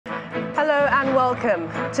Hello and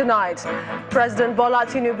welcome. Tonight, President Bola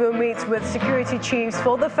Tinubu meets with security chiefs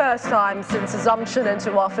for the first time since assumption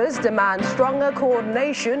into office, demands stronger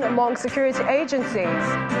coordination among security agencies.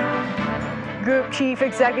 Group Chief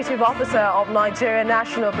Executive Officer of Nigeria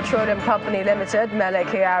National Petroleum Company Limited, Mele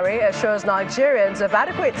Kyari, assures Nigerians of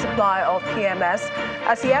adequate supply of PMS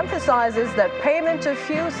as he emphasizes that payment of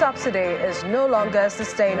fuel subsidy is no longer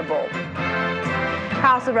sustainable.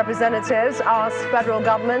 House of Representatives asks federal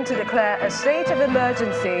government to declare a state of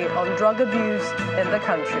emergency on drug abuse in the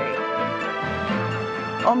country.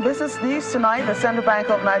 On Business News tonight, the Central Bank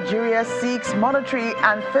of Nigeria seeks monetary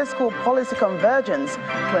and fiscal policy convergence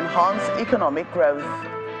to enhance economic growth.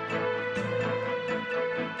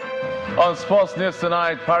 On Sports News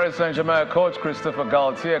tonight, Paris Saint-Germain coach Christopher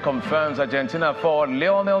Galtier confirms Argentina forward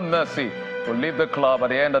Lionel Messi will leave the club at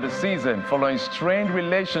the end of the season following strained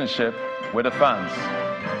relationship with the fans.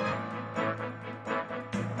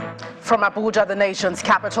 From Abuja, the nation's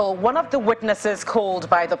capital, one of the witnesses called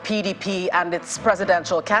by the PDP and its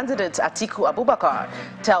presidential candidate Atiku Abubakar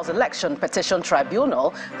tells Election Petition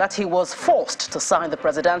Tribunal that he was forced to sign the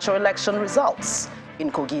presidential election results in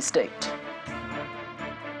Kogi State.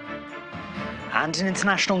 And in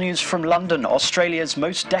international news from London, Australia's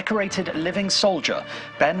most decorated living soldier,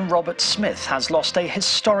 Ben Robert Smith, has lost a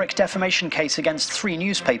historic defamation case against 3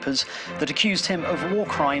 newspapers that accused him of war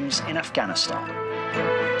crimes in Afghanistan.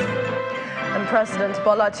 And President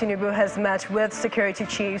Bola Tinubu has met with security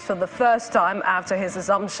chiefs for the first time after his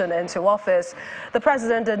assumption into office. The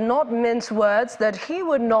president did not mince words that he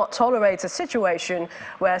would not tolerate a situation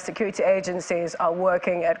where security agencies are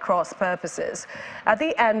working at cross purposes. At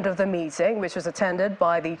the end of the meeting, which was attended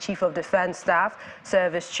by the Chief of Defense Staff,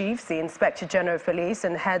 service chiefs, the Inspector General of Police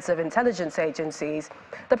and heads of intelligence agencies,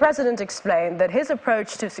 the president explained that his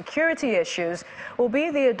approach to security issues will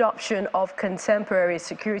be the adoption of contemporary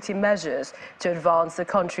security measures to advance the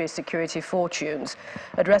country's security fortunes.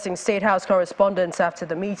 Addressing State House correspondents after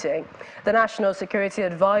the meeting, the National Security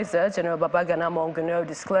Advisor, General Babagana Monguno,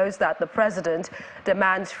 disclosed that the president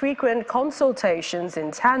demands frequent consultations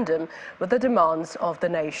in tandem with the demands of the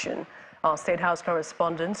nation. Our State House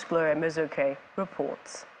correspondent, Gloria Mizuke,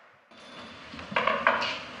 reports.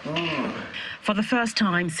 For the first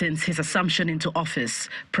time since his assumption into office,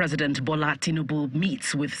 President Bola Tinubu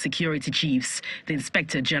meets with security chiefs, the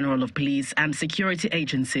Inspector General of Police and security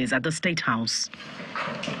agencies at the State House.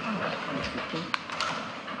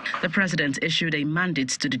 The president issued a mandate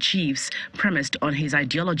to the chiefs premised on his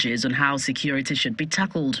ideologies on how security should be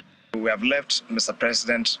tackled. We have left Mr.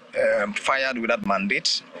 President fired with that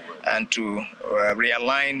mandate and to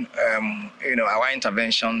realign our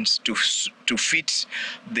interventions to fit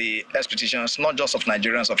the expectations, not just of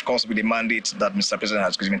Nigerians, of course, with the mandate that Mr. President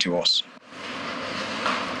has given to us.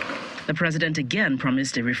 The president again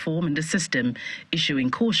promised a reform in the system,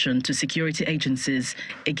 issuing caution to security agencies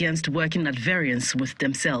against working at variance with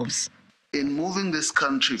themselves. In moving this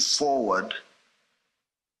country forward,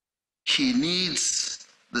 he needs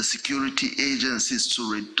the security agencies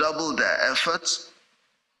to redouble their efforts.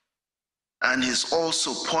 And he's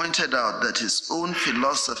also pointed out that his own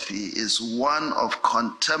philosophy is one of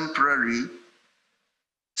contemporary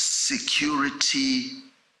security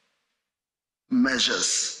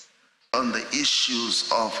measures on the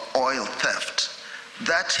issues of oil theft,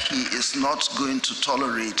 that he is not going to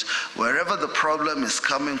tolerate. Wherever the problem is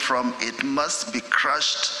coming from, it must be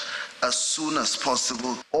crushed as soon as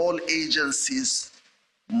possible. All agencies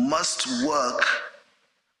must work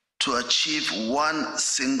to achieve one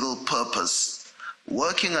single purpose.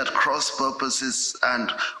 Working at cross purposes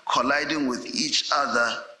and colliding with each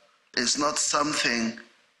other is not something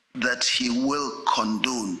that he will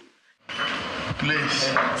condone.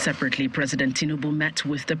 Please. Separately, President Tinubu met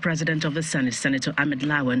with the President of the Senate, Senator Ahmed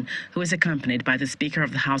Lawan, who is accompanied by the Speaker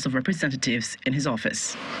of the House of Representatives in his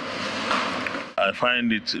office. I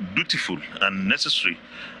find it dutiful and necessary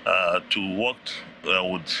to work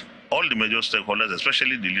with all the major stakeholders,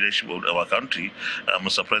 especially the leadership of our country,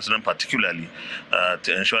 Mr. President particularly,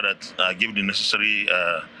 to ensure that I give the necessary,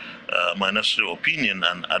 my necessary opinion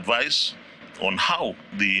and advice on how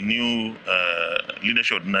the new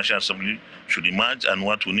leadership of the National Assembly should emerge and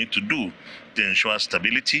what we need to do to ensure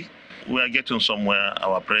stability. We are getting somewhere.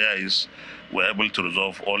 Our prayer is we're able to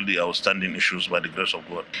resolve all the outstanding issues by the grace of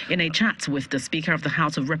God. In a chat with the Speaker of the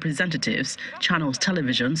House of Representatives, Channels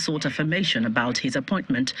Television sought affirmation about his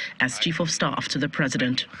appointment as Chief of Staff to the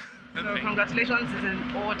President. So congratulations is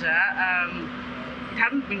in order. It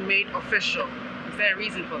hasn't been made official. Is there a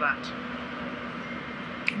reason for that?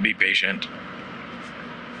 Be patient.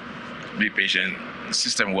 Be patient. The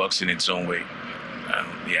system works in its own way.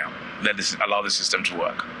 Allow the system to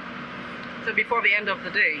work. So before the end of the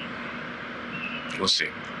day? We'll see.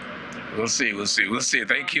 We'll see.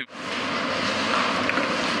 Thank you.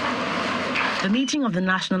 The meeting of the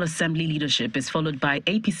National Assembly leadership is followed by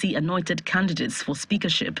APC-anointed candidates for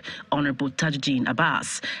speakership, Honorable Tajuddin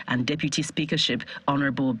Abbas, and Deputy Speakership,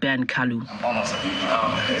 Honorable Ben Kalu.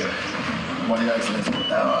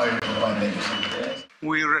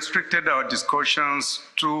 We restricted our discussions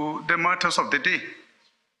to the matters of the day,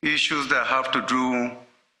 issues that have to do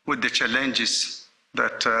with the challenges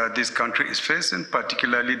that this country is facing,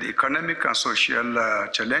 particularly the economic and social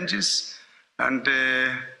challenges, and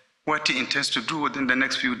what he intends to do within the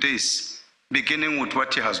next few days, beginning with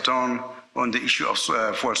what he has done on the issue of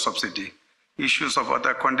fuel subsidy. Issues of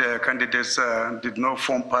other candidates did not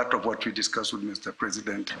form part of what we discussed with Mr.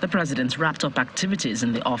 President. The president wrapped up activities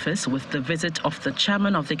in the office with the visit of the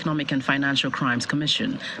chairman of the Economic and Financial Crimes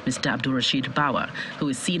Commission, Mr. Abdul Rashid Bawa, who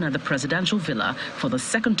is seen at the presidential villa for the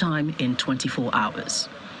second time in 24 hours.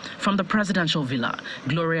 From the presidential villa,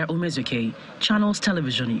 Gloria Umezuke, Channels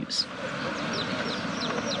Television News.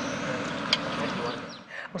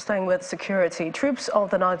 Well, staying with security, troops of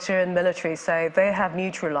the Nigerian military say they have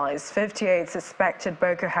neutralized 58 suspected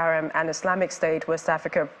Boko Haram and Islamic State West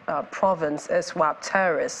Africa province ISWAP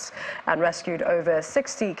terrorists and rescued over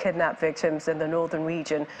 60 kidnapped victims in the northern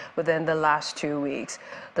region within the last 2 weeks.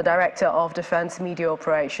 The Director of Defense Media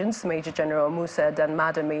Operations, Major General Musa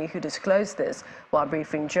Danmadami, who disclosed this while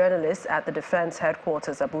briefing journalists at the Defense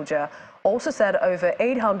Headquarters Abuja, also said over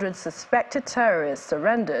 800 suspected terrorists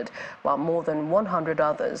surrendered, while more than 100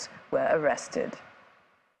 others were arrested.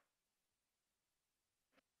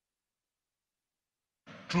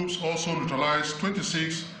 Troops also neutralized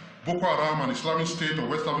 26 Boko Haram and Islamic State of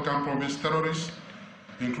West African Province terrorists,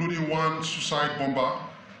 including one suicide bomber,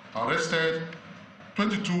 arrested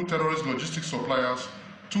 22 terrorist logistics suppliers,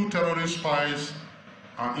 2 terrorist spies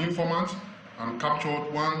and informants, and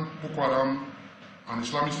captured 1 Boko Haram and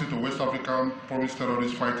Islamic State of West African Province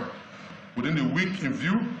terrorist fighter. Within the week in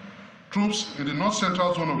view, troops in the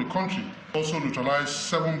north-central zone of the country also neutralized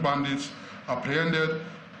 7 bandits, apprehended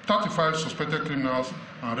 35 suspected criminals,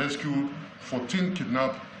 and rescued 14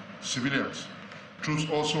 kidnapped civilians. Troops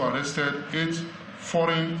also arrested 8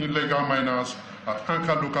 foreign illegal miners at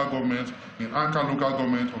Anka local government in Anka local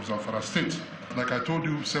government of Zamfara State. Like I told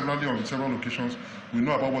you severally on several occasions, we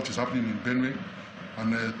know about what is happening in Benue.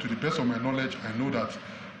 And to the best of my knowledge, I know that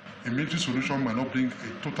a military solution might not bring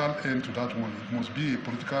a total end to that one. It must be a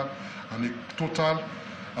political and a total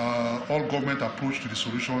all-government approach to the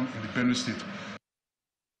solution in the Benue State.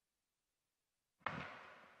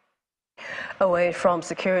 Away from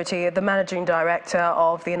security, the managing director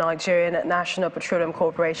of the Nigerian National Petroleum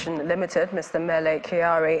Corporation Limited, Mr. Mele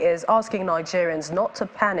Kyari, is asking Nigerians not to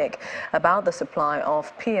panic about the supply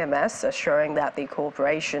of PMS, assuring that the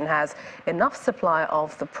corporation has enough supply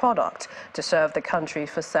of the product to serve the country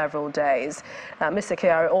for several days. Mr.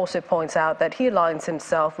 Kyari also points out that he aligns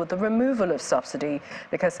himself with the removal of subsidy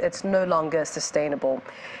because it's no longer sustainable.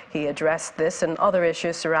 He addressed this and other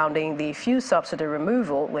issues surrounding the fuel subsidy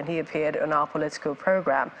removal when he appeared on our political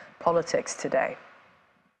program, Politics Today.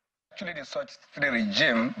 Actually, the subsidy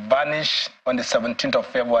regime vanished on the 17th of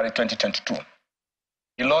February 2022.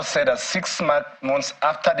 The law said that 6 months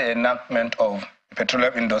after the enactment of the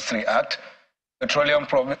Petroleum Industry Act, petroleum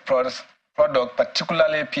product,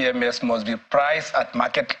 particularly PMS, must be priced at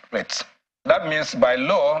market rates. That means by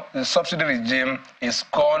law, the subsidy regime is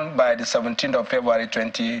gone by the 17th of February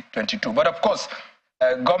 2022. But of course,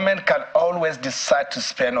 government can always decide to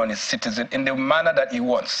spend on its citizens in the manner that it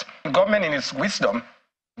wants. The government, in its wisdom,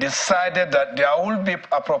 decided that there will be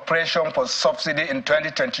appropriation for subsidy in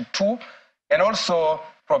 2022 and also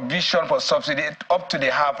provision for subsidy up to the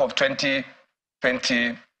half of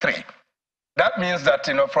 2023. That means that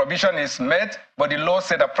provision is made, but the law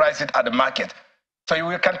said to price it at the market. So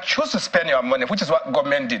you can choose to spend your money, which is what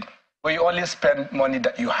government did, but you only spend money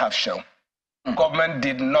that you have shown. Government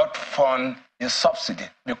did not fund the subsidy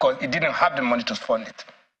because it didn't have the money to fund it.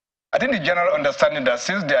 I think the general understanding that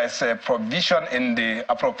since there is a provision in the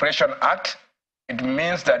Appropriation Act, it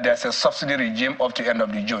means that there's a subsidy regime up to the end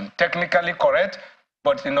of the June. Technically correct,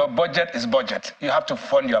 but budget is budget. You have to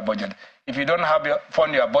fund your budget. If you don't have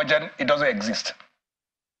fund your budget, it doesn't exist.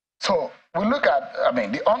 So we look at,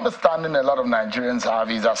 the understanding a lot of Nigerians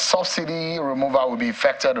have is that subsidy removal will be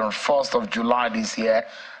effected on 1st of July this year.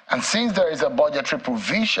 And since there is a budgetary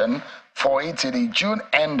provision for it to the June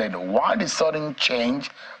ended, why the sudden change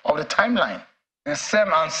of the timeline? The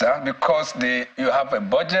same answer, because you have a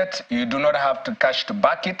budget, you do not have the cash to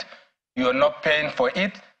back it, you are not paying for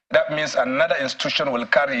it. That means another institution will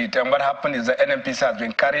carry it. And what happened is the NNPC has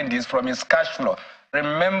been carrying this from its cash flow.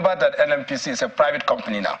 Remember that NNPC is a private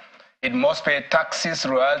company now. It must pay taxes,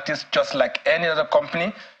 royalties, just like any other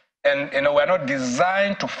company. And we're not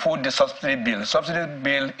designed to foot the subsidy bill. The subsidy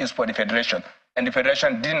bill is for the federation, and the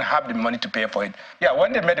federation didn't have the money to pay for it. Yeah,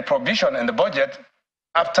 when they made the provision in the budget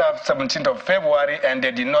after 17th of February and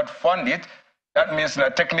they did not fund it, that means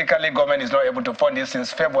that technically government is not able to fund it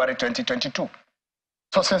since February 2022.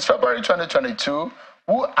 So since February 2022,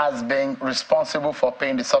 who has been responsible for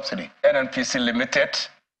paying the subsidy? NNPC Limited,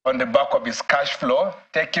 on the back of its cash flow,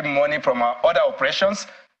 taking money from our other operations,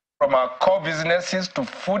 from our core businesses to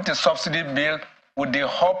foot the subsidy bill with the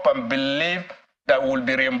hope and belief that will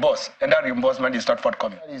be reimbursed. And that reimbursement is not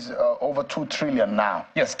forthcoming. That is over 2 trillion now.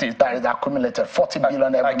 Yes, it is. That is accumulated, 40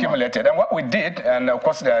 billion every accumulated. month. And what we did, and of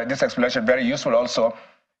course this explanation is very useful also,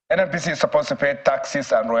 NNPC is supposed to pay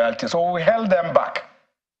taxes and royalties. So we held them back.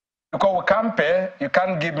 Because we can't pay, you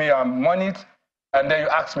can't give me money, and then you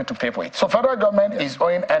ask me to pay for it. So federal government is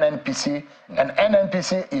owing NNPC, and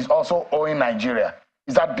NNPC is also owing Nigeria.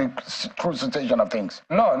 Is that the true situation of things?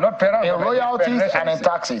 No, not federal in government. Royalties and in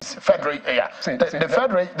taxes. Federal, yeah.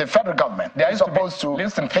 The federal government is supposed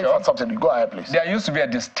to pay for subsidy. Go ahead, please. There used to be a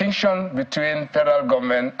distinction between federal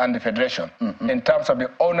government and the federation in terms of the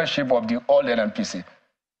ownership of the old NNPC.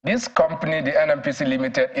 This company, the NNPC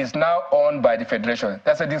Limited, is now owned by the federation.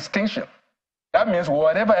 That's a distinction. That means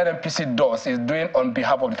whatever NNPC does is doing on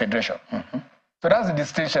behalf of the federation. So that's the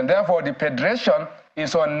distinction. Therefore, the federation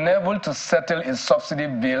is unable to settle its subsidy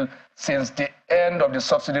bill since the end of the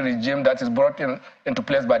subsidy regime that is brought into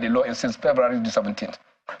place by the law since February the 17th.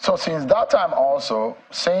 So since that time also,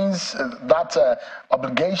 since that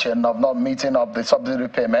obligation of not meeting up the subsidy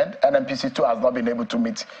payment, NNPC2 has not been able to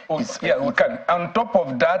meet its... Yeah, we can. On top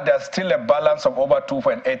of that, there's still a balance of over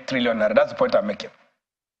 2.8 trillion. That's the point I'm making.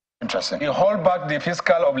 Interesting. You hold back the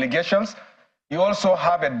fiscal obligations, you also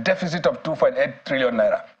have a deficit of 2.8 trillion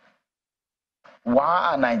naira.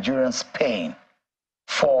 Why are Nigerians paying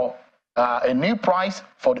for a new price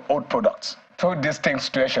for the old products? Two distinct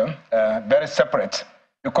situations, very separate.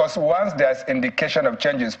 Because once there's indication of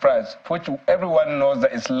change in price, which everyone knows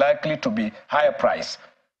that it's likely to be higher price.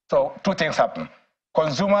 So two things happen.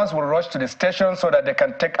 Consumers will rush to the station so that they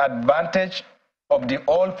can take advantage of the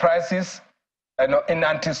old prices and in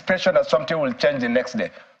anticipation that something will change the next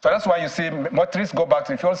day. So that's why you see motorists go back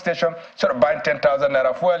to the fuel station, instead of buying 10,000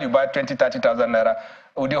 naira fuel, you buy 20, 30,000 naira,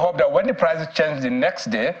 with the hope that when the prices change the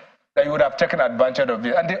next day, that you would have taken advantage of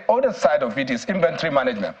it. And the other side of it is inventory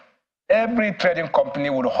management. Every trading company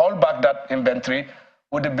would hold back that inventory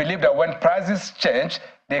with the belief that when prices change,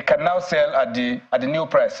 they can now sell at the new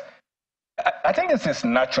price. I think this is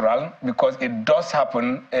natural because it does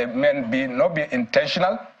happen. It may not be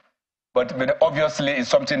intentional, but obviously it's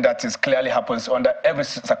something that is clearly happens under every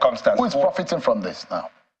circumstance. Who is profiting from this now?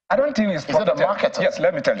 I don't think it's profiting. Is it the market? Yes,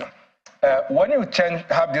 let me tell you. When you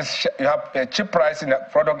you have a cheap price in a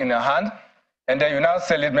product in your hand, and then you now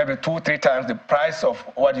sell it maybe 2-3 times the price of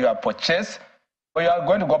what you have purchased, but you are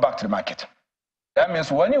going to go back to the market. That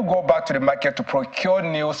means when you go back to the market to procure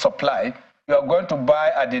new supply, you are going to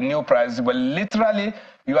buy at the new price, but literally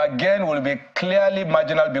your gain will be clearly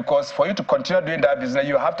marginal because for you to continue doing that business,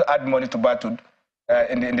 you have to add money to buy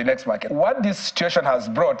in the next market. What this situation has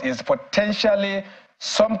brought is potentially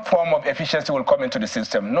some form of efficiency will come into the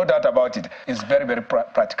system. No doubt about it. It's very, very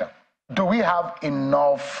practical. Do we have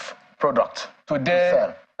enough product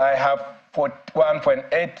today? I have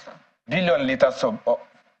 1.8 billion liters of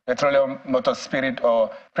petroleum motor spirit or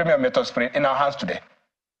premium motor spirit in our hands today.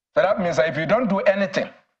 So that means that if you don't do anything,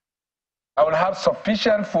 I will have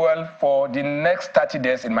sufficient fuel for the next 30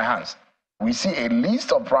 days in my hands. We see a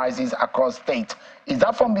list of prices across states. Is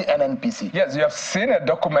that from the NNPC? Yes, you have seen a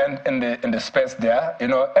document in the space there. You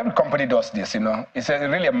know, every company does this, you know. It's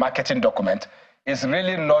really a marketing document. It's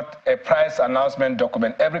really not a price announcement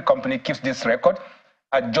document. Every company keeps this record,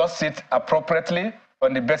 adjusts it appropriately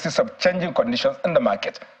on the basis of changing conditions in the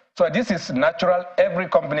market. So this is natural. Every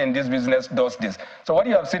company in this business does this. So what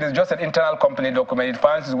you have seen is just an internal company document. It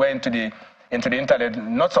finds its way into the internet.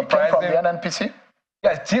 Not surprising. It came from the NNPC?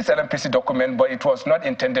 Yes, it is an NNPC document, but it was not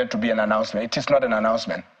intended to be an announcement. It is not an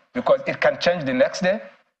announcement because it can change the next day.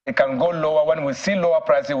 It can go lower. When we see lower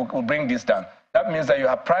prices, we'll bring this down. That means that you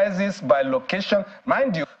have prices by location.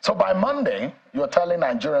 Mind you. So by Monday, you're telling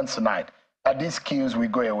Nigerians tonight that these queues will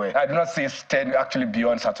go away. I do not see it staying actually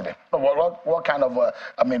beyond Saturday. What kind of,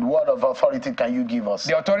 word of authority can you give us?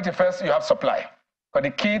 The authority first, you have supply. But the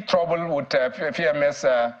key trouble with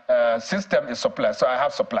PMS system is supply. So I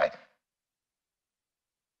have supply.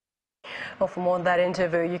 Well, for more on that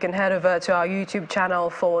interview, you can head over to our YouTube channel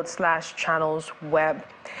 /channelsweb.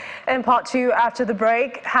 In part 2, after the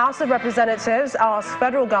break, House of Representatives asks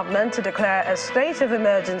federal government to declare a state of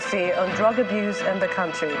emergency on drug abuse in the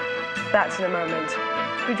country. That's in a moment.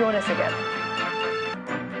 You join us again.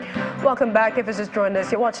 Welcome back. If you just joined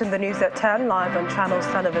us, you're watching the news at 10 live on Channels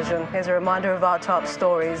Television. Here's a reminder of our top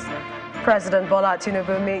stories. President Bola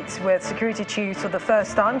Tinubu meets with security chiefs for the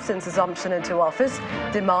first time since assumption into office,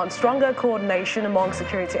 demands stronger coordination among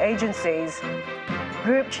security agencies.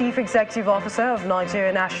 Group Chief Executive Officer of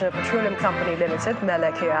Nigeria National Petroleum Company Limited,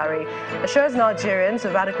 Mele Kyari, assures Nigerians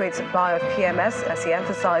of adequate supply of PMS as he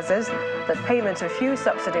emphasizes that payment of fuel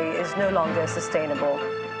subsidy is no longer sustainable.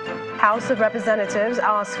 House of Representatives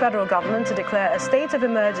asks federal government to declare a state of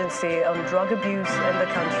emergency on drug abuse in the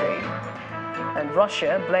country. And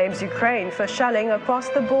Russia blames Ukraine for shelling across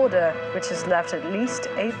the border, which has left at least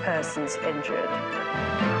 8 persons injured.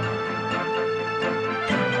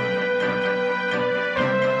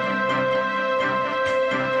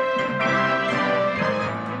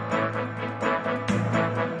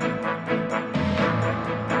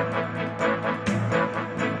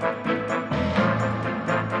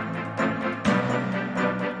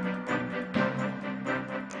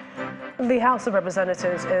 The House of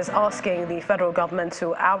Representatives is asking the federal government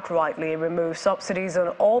to outrightly remove subsidies on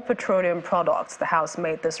all petroleum products. The House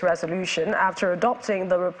made this resolution after adopting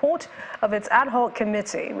the report of its ad hoc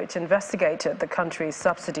committee, which investigated the country's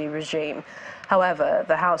subsidy regime. However,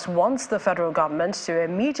 the House wants the federal government to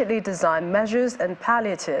immediately design measures and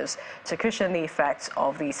palliatives to cushion the effects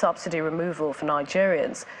of the subsidy removal for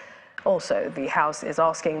Nigerians. Also, the House is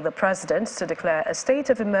asking the President to declare a state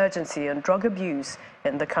of emergency on drug abuse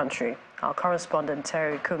in the country. Our correspondent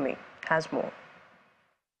Terry Kumi has more.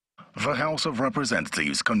 The House of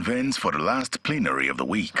Representatives convenes for the last plenary of the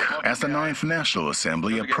week as the 9th National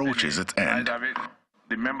Assembly approaches its end.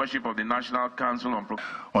 The membership of the National Council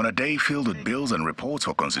on a day filled with bills and reports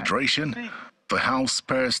for consideration, the House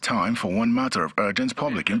spares time for one matter of urgent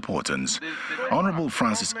public importance. Honorable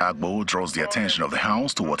Francis Agbo draws the attention of the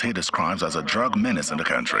House to what he describes as a drug menace in the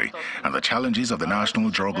country and the challenges of the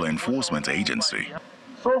National Drug Law Enforcement Agency.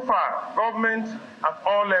 So far, government at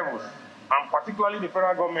all levels, and particularly the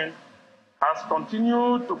federal government, has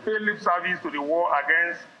continued to pay lip service to the war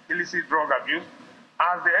against illicit drug abuse,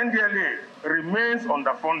 as the NDLA remains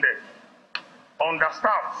underfunded,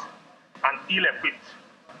 understaffed, and ill-equipped.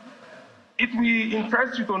 It will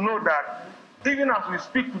interest you to know that even as we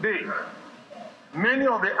speak today, many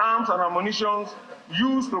of the arms and ammunition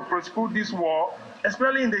used to prosecute this war,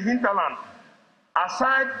 especially in the hinterland,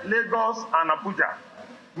 aside Lagos and Abuja,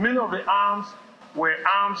 many of the arms were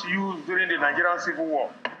arms used during the Nigerian Civil War.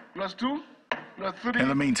 In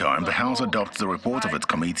the meantime, the House adopts the report of its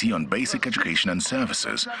Committee on Basic Education and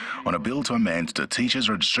Services on a bill to amend the Teachers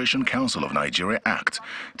Registration Council of Nigeria Act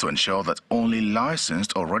to ensure that only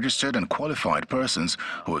licensed or registered and qualified persons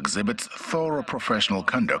who exhibit thorough professional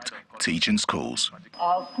conduct teach in schools.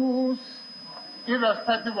 Our schools,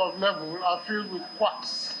 irrespective of level, are filled with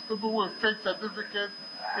quacks, people with fake certificates.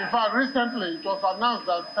 In fact, recently it was announced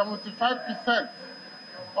that 75%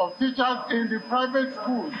 of teachers in the private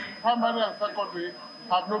schools, primary and secondary,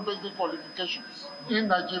 have no basic qualifications in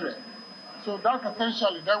Nigeria. So that's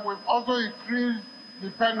essentially. Then we've also increased the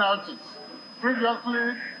penalties.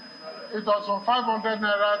 Previously, it was from 500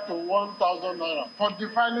 naira to 1,000 naira for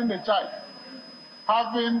defiling a child.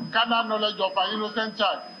 Having carnal knowledge of an innocent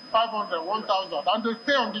child, 500, 1,000, and they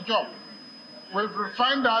stay on the job. We've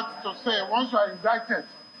refined that to say once you are indicted,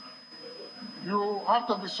 you have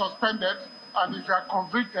to be suspended. And if you are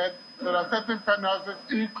convicted, there are certain penalties,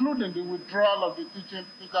 including the withdrawal of the teacher's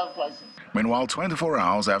license. Meanwhile, 24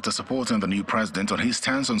 hours after supporting the new president on his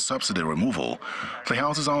stance on subsidy removal, the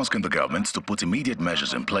House is asking the government to put immediate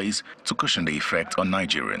measures in place to cushion the effect on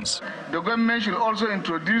Nigerians. The government should also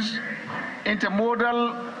introduce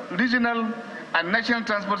intermodal, regional, and national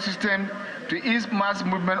transport system to ease mass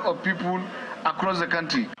movement of people across the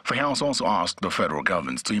country. The House also asked the federal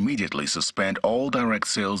government to immediately suspend all direct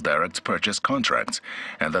sales, direct purchase contracts,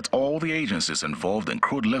 and that all the agencies involved in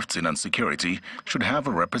crude lifting and security should have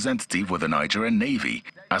a representative with the Nigerian Navy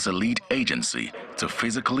as a lead agency to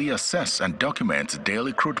physically assess and document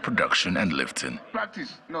daily crude production and lifting.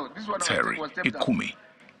 Terry Ikumi,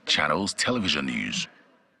 Channels Television News.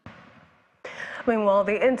 Meanwhile,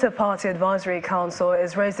 the Inter-Party Advisory Council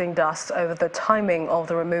is raising dust over the timing of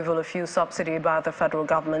the removal of fuel subsidy by the federal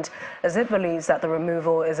government, as it believes that the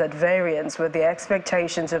removal is at variance with the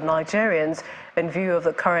expectations of Nigerians in view of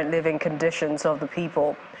the current living conditions of the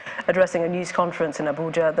people. Addressing a news conference in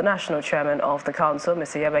Abuja, the national chairman of the council,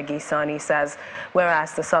 Mr. Yabagi Sani, says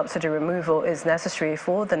whereas the subsidy removal is necessary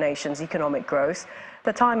for the nation's economic growth,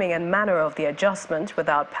 the timing and manner of the adjustment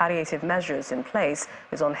without palliative measures in place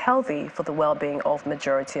is unhealthy for the well-being of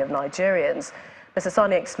majority of Nigerians. Mr.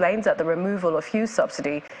 Sani explains that the removal of fuel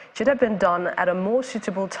subsidy should have been done at a more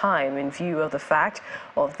suitable time in view of the fact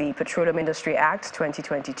of the Petroleum Industry Act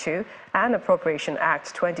 2022 and Appropriation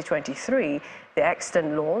Act 2023, the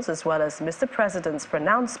extant laws, as well as Mr. President's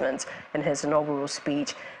pronouncement in his inaugural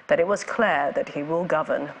speech that it was clear that he will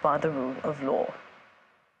govern by the rule of law.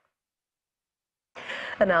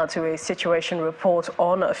 And now to a situation report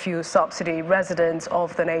on fuel subsidy. Residents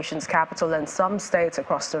of the nation's capital and some states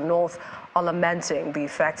across the north are lamenting the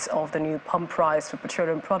effects of the new pump price for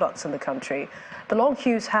petroleum products in the country. The long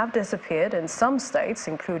queues have disappeared in some states,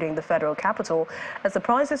 including the federal capital, as the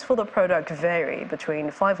prices for the product vary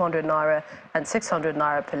between 500 naira and 600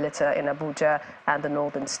 naira per litre in Abuja and the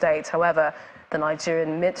northern states. However, the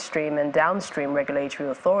Nigerian Midstream and Downstream Regulatory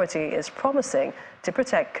Authority is promising to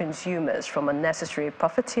protect consumers from unnecessary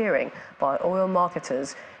profiteering by oil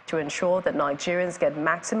marketers to ensure that Nigerians get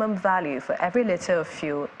maximum value for every litre of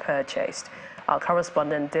fuel purchased. Our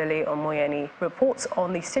correspondent Dele Omoyeni reports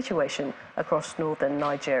on the situation across northern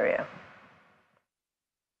Nigeria.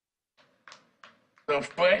 The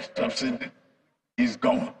first subsidy is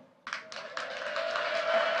gone.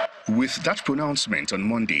 With that pronouncement on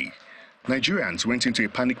Monday, Nigerians went into a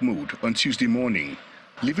panic mode on Tuesday morning,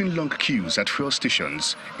 leaving long queues at fuel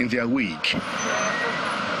stations in their wake.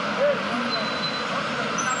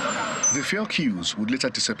 The fuel queues would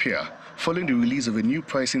later disappear following the release of a new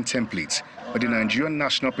pricing template by the Nigerian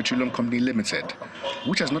National Petroleum Company Limited,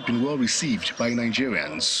 which has not been well received by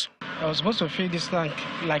Nigerians. I was supposed to fill this tank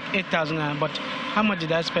like 8,000 naira, but how much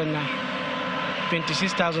did I spend now?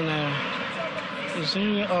 26,000 naira. It's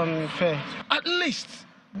really unfair. At least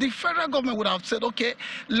the federal government would have said, okay,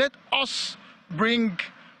 let us bring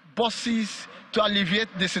buses to alleviate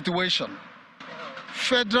the situation.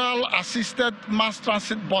 Federal assisted mass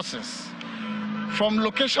transit buses from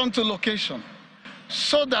location to location.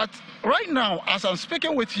 So that right now, as I'm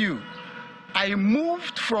speaking with you, I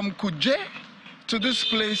moved from Kuje to this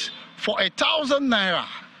place for 1,000 naira,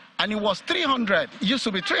 and it was 300. It used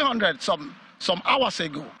to be 300 some hours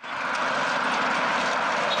ago.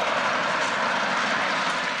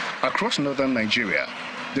 Across northern Nigeria,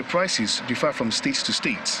 the prices differ from state to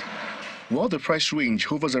state. While the price range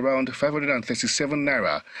hovers around 537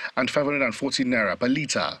 naira and 540 naira per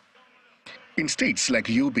litre. In states like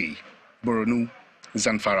Yobe, Borno,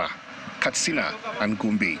 Zamfara, Katsina and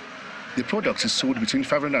Gombe, the product is sold between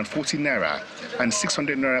 540 naira and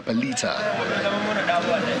 600 naira per litre.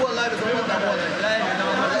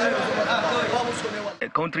 A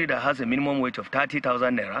country that has a minimum wage of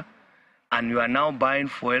 30,000 naira, and you are now buying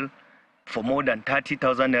fuel for more than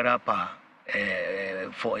 30,000 naira per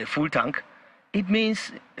for a full tank, it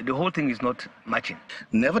means the whole thing is not matching.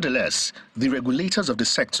 Nevertheless, the regulators of the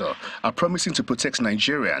sector are promising to protect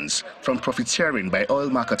Nigerians from profiteering by oil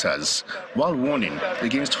marketers, while warning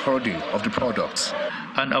against hoarding of the products.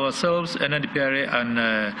 And ourselves, NNPRA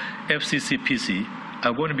and FCCPC,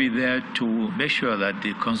 are going to be there to make sure that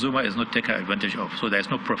the consumer is not taken advantage of, so there is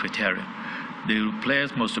no profiteering. The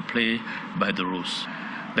players must play by the rules.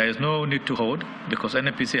 There is no need to hoard because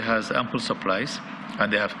NNPC has ample supplies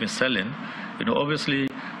and they have been selling. You know, obviously,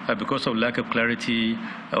 because of lack of clarity,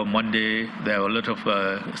 on Monday there were a lot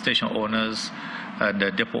of station owners and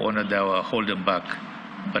depot owners that were holding back.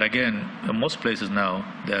 But again, in most places now,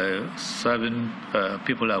 the serving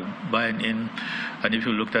people are buying in, and if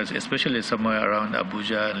you looked at, especially somewhere around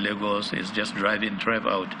Abuja and Lagos, it's just drive in, drive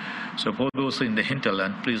out. So for those in the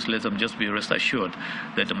hinterland, please let them just be rest assured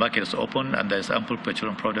that the market is open and there's ample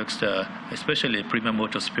petroleum products, especially premium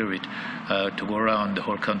motor spirit, to go around the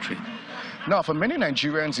whole country. Now, for many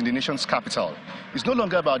Nigerians in the nation's capital, it's no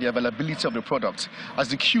longer about the availability of the product, as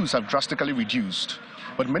the queues have drastically reduced.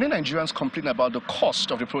 But many Nigerians complain about the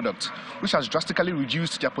cost of the product, which has drastically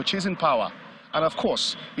reduced their purchasing power and, of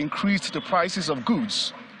course, increased the prices of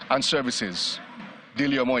goods and services.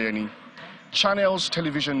 Dele Omoyeni, Channels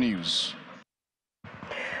Television News.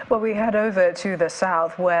 Well, we head over to the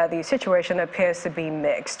south where the situation appears to be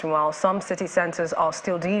mixed. While some city centres are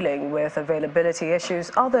still dealing with availability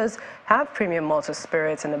issues, others have premium motor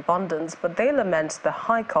spirits in abundance, but they lament the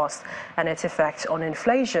high cost and its effect on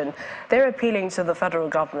inflation. They're appealing to the federal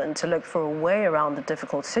government to look for a way around the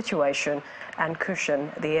difficult situation and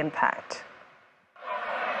cushion the impact.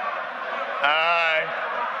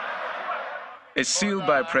 is sealed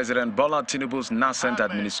by President Bola Tinubu's nascent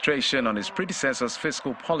administration on his predecessor's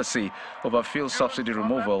fiscal policy over fuel subsidy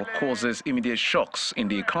removal causes immediate shocks in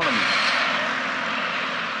the economy.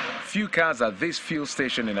 Few cars at this fuel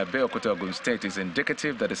station in Abeokuta, Ogun State is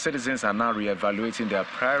indicative that the citizens are now re-evaluating their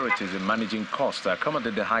priorities in managing costs to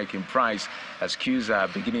accommodate the hike in price, as queues are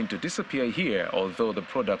beginning to disappear here, although the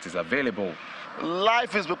product is available.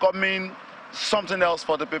 Life is becoming something else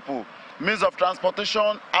for the people. Means of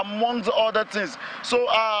transportation, amongst other things. So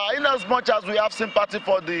in as much as we have sympathy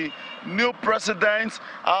for the new president,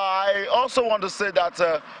 I also want to say that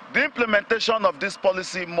the implementation of this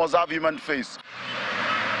policy must have human face.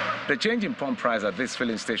 The change in pump price at this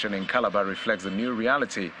filling station in Calabar reflects the new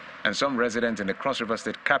reality, and some residents in the Cross River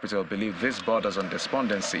State capital believe this borders on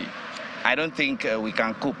despondency. I don't think we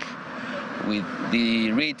can cope with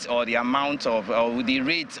the rate or the amount of, with the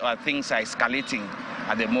rate things are escalating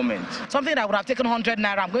at the moment. Something that would have taken 100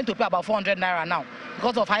 naira, I'm going to pay about 400 naira now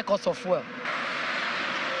because of high cost of fuel.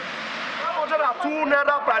 2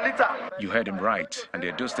 naira per liter. You heard him right, and the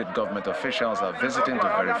Edo State government officials are visiting to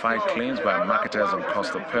verify claims by marketers on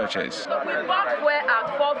cost of purchase. We bought fuel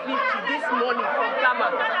at 450 this morning from Kama.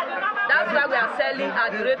 That's why we are selling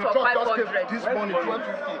at the rate of 500. This morning,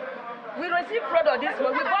 1250. We received product this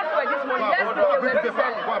morning. We bought fuel this morning. Yesterday we were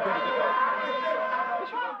selling.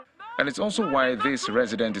 And it's also why this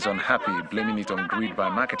resident is unhappy, blaming it on greed by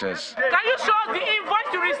marketers. Can you show us the invoice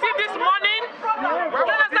you received this morning?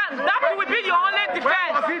 Understand? That will be your only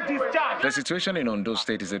defense. The situation in Ondo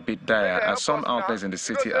State is a bit dire, as some outlets in the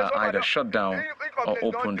city are either shut down or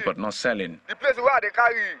opened but not selling. The place where they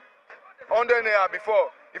carry 100 naira before.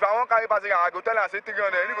 If I want to carry passenger, I go tell them, say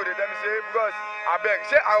 300. You go tell me, say, because I beg.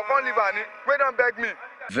 Say, I can't leave any. Wait, don't beg me.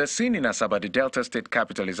 The scene in Asaba, the Delta State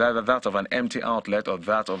capital, is either that of an empty outlet or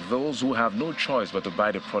that of those who have no choice but to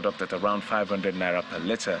buy the product at around 500 naira per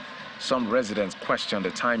litre. Some residents question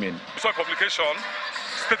the timing. Some publication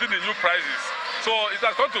stating the new prices. So it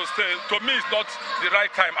has gone to stay. To me, it's not the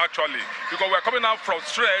right time, actually, because we're coming out from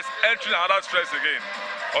stress, entering another stress again.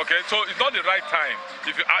 Okay, so it's not the right time.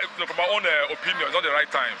 If you, from my own opinion, it's not the right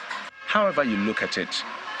time. However you look at it,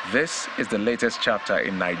 this is the latest chapter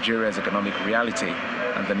in Nigeria's economic reality,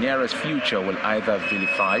 and the nearest future will either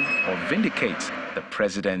vilify or vindicate the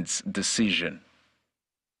president's decision.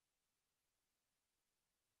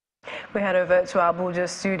 We head over to our Abuja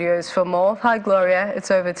studios for more. Hi, Gloria. It's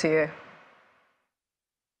over to you.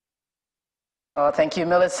 Oh, thank you,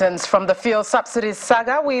 Millicent. From the fuel subsidies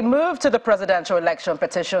saga, we move to the Presidential Election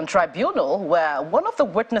Petition Tribunal, where one of the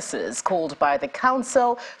witnesses called by the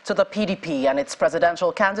council to the PDP and its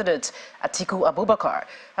presidential candidate, Atiku Abubakar,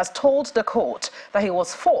 has told the court that he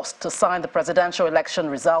was forced to sign the presidential election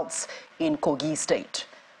results in Kogi State.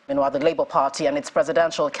 Meanwhile, the Labour Party and its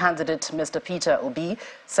presidential candidate, Mr. Peter Obi,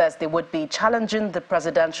 says they would be challenging the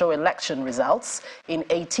presidential election results in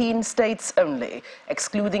 18 states only,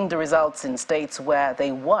 excluding the results in states where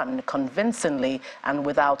they won convincingly and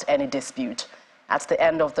without any dispute. At the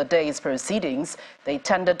end of the day's proceedings, they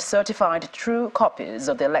tendered certified true copies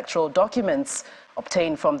of the electoral documents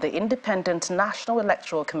obtained from the Independent National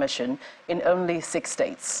Electoral Commission in only 6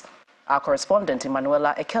 states. Our correspondent,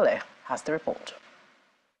 Emanuela Ekele, has the report.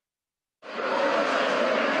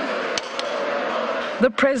 The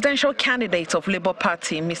presidential candidate of Labour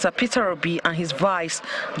Party, Mr. Peter Obi, and his vice,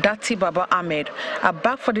 Dati Baba Ahmed, are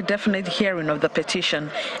back for the definite hearing of the petition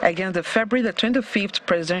against the February the 25th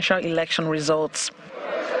presidential election results.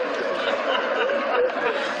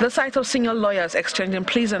 The sight of senior lawyers exchanging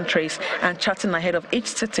pleasantries and chatting ahead of each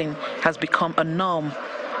sitting has become a norm.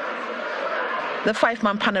 The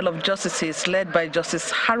 5-man panel of justices, led by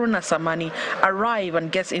Justice Haruna Samani, arrive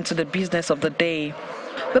and gets into the business of the day.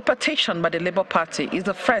 The petition by the Labour Party is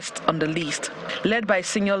the first on the list. Led by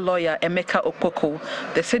senior lawyer Emeka Okoko,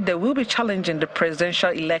 they said they will be challenging the presidential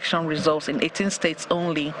election results in 18 states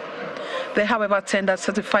only. They, however, tendered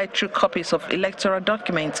certified true copies of electoral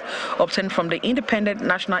documents obtained from the Independent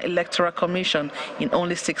National Electoral Commission in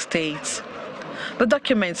only 6 states. The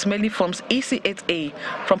documents mainly forms EC8A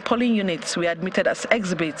from polling units were admitted as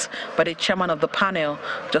exhibits by the chairman of the panel,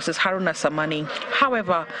 Justice Haruna Samani.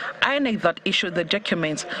 However, INEC that issued the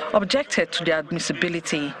documents objected to their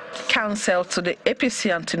admissibility. Counsel to the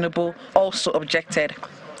APC and Tinubu also objected.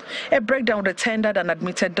 A breakdown of the tendered and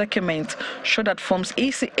admitted documents showed that forms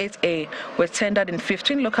EC8A were tendered in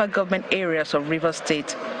 15 local government areas of Rivers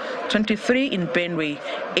State, 23 in Benue,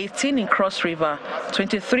 18 in Cross River,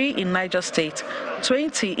 23 in Niger State,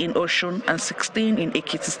 20 in Osun, and 16 in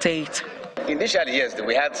Ekiti State. Initially, yes,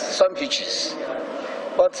 we had some hitches,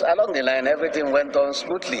 but along the line, everything went on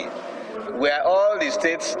smoothly. Where all the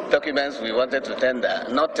state documents we wanted to tender,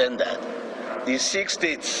 not tendered, the 6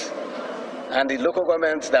 states and the local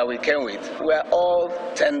governments that we came with were all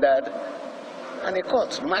tendered, and the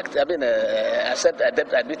court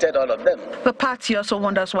admitted all of them. The party also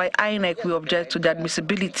wonders why INEC will object to the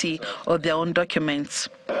admissibility of their own documents.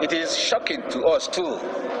 It is shocking to us too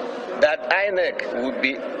that INEC would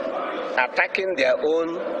be attacking their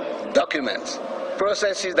own documents,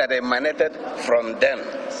 processes that emanated from them.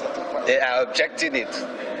 They are objecting it.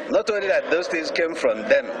 Not only that those things came from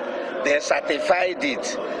them, they certified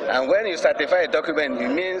it. And when you certify a document, it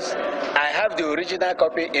means I have the original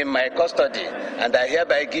copy in my custody, and I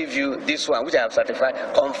hereby give you this one, which I have certified,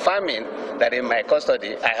 confirming that in my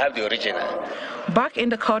custody I have the original. Back in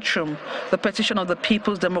the courtroom, the petition of the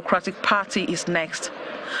People's Democratic Party is next.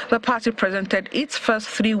 The party presented its first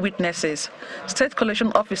 3 witnesses, state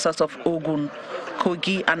collection officers of Ogun,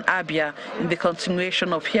 Kogi and Abia, in the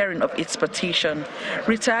continuation of hearing of its petition.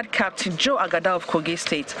 Retired Captain Joe Agada of Kogi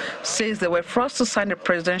State says they were forced to sign the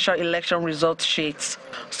presidential election result sheets.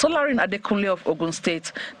 Solarin Adekunle of Ogun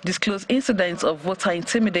State disclosed incidents of voter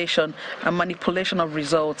intimidation and manipulation of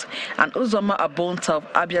results, and Uzoma Abonta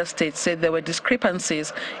of Abia State said there were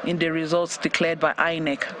discrepancies in the results declared by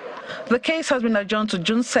INEC. The case has been adjourned to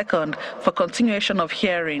June 2nd for continuation of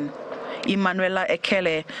hearing. Emanuela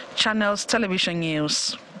Ekele, Channels Television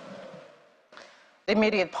News. The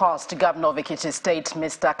immediate past Governor of Ekiti State,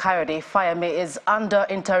 Mr. Kayode Fayemi, is under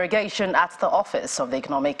interrogation at the office of the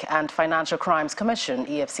Economic and Financial Crimes Commission,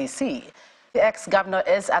 EFCC. The ex-governor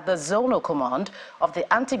is at the zonal command of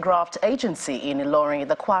the anti-graft agency in Ilorin,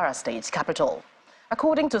 the Kwara State capital.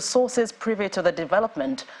 According to sources privy to the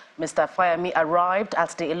development, Mr. Fayemi arrived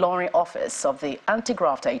at the Ilorin office of the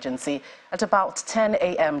anti-graft agency at about 10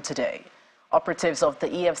 a.m. today. Operatives of the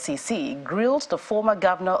EFCC grilled the former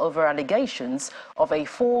governor over allegations of a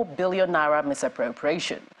 4 billion naira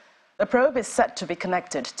misappropriation. The probe is set to be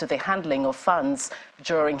connected to the handling of funds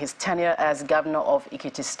during his tenure as governor of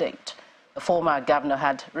Ekiti State. The former governor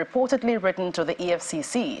had reportedly written to the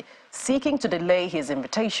EFCC seeking to delay his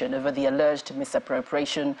invitation over the alleged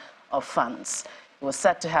misappropriation of funds. He was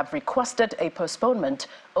said to have requested a postponement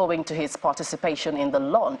owing to his participation in the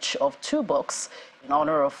launch of 2 books in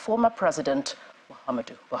honor of former President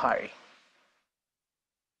Muhammadu Buhari.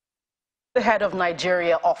 The head of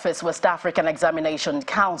Nigeria Office West African Examination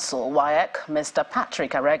Council, WAEC, Mr.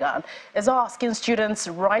 Patrick Aregan, is asking students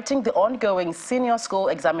writing the ongoing senior school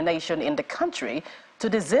examination in the country to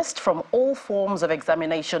desist from all forms of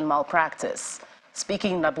examination malpractice.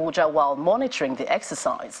 Speaking in Abuja while monitoring the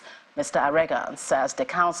exercise, Mr. Aregan says the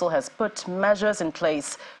council has put measures in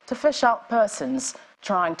place to fish out persons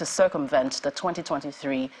trying to circumvent the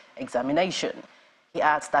 2023 examination. He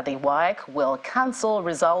adds that the WAEC will cancel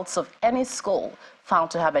results of any school found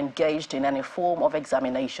to have engaged in any form of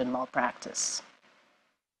examination malpractice.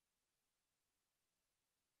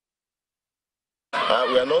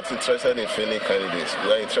 We are not interested in failing candidates.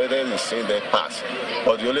 We are interested in seeing them pass.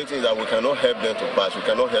 But the only thing is that we cannot help them to pass. We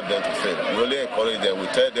cannot help them to fail. We only encourage them. We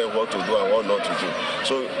tell them what to do and what not to do.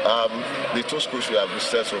 So the 2 schools we have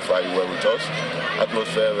visited so far were with us.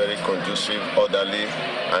 Atmosphere very conducive, orderly.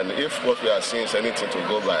 And if what we are seeing is anything to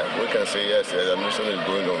go by, we can say yes, the examination is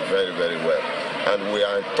going on very, very well. And we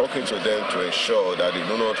are talking to them to ensure that they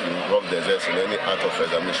do not involve themselves in any act of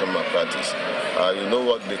examination malpractice. You know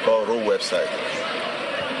what they call row website.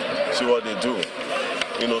 See what they do.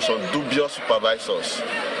 You know, some dubious supervisors,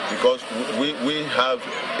 because we have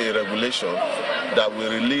a regulation that will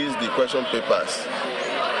release the question papers,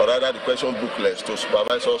 or rather the question booklets, to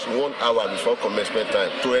supervisors 1 hour before commencement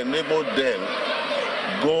time to enable them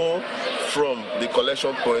go from the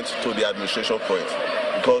collection point to the administration point,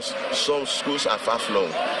 because some schools are far-flung.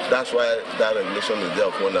 That's why that regulation is there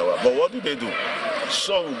of 1 hour. But what do?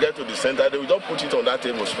 Some will get to the center, they will just put it on that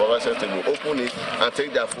table, supervisor's table, open it, and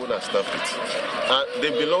take their phone and snap it. And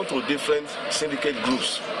they belong to different syndicate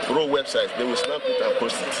groups, row websites, they will snap it and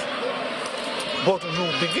post it. But you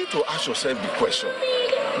begin to ask yourself the question,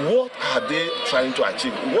 what are they trying to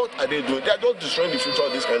achieve? What are they doing? They are just destroying the future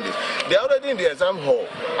of these candidates. They are already in the exam hall,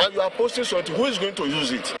 and you are posting something. Who is going to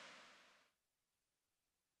use it?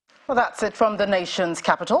 Well, that's it from the nation's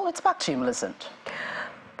capital. It's back to you, Millicent.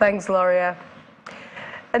 Thanks, Gloria.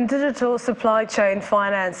 A digital supply chain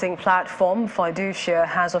financing platform, Fiducia,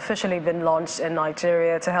 has officially been launched in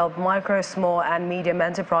Nigeria to help micro, small and medium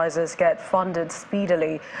enterprises get funded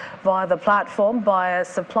speedily. Via the platform, buyers,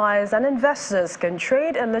 suppliers and investors can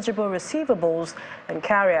trade eligible receivables and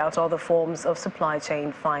carry out other forms of supply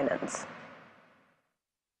chain finance.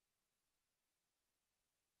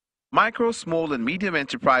 Micro, small and medium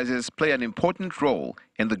enterprises play an important role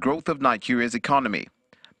in the growth of Nigeria's economy.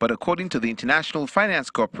 But according to the International Finance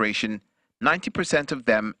Corporation, 90% of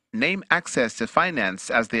them name access to finance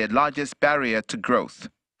as their largest barrier to growth.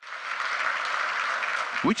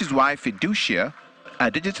 Which is why Fiducia, a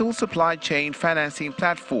digital supply chain financing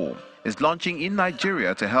platform, is launching in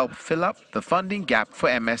Nigeria to help fill up the funding gap for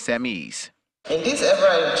MSMEs. In this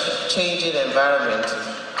ever-changing environment,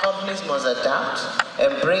 companies must adapt,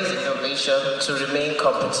 embrace innovation to remain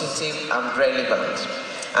competitive and relevant.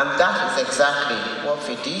 And that is exactly what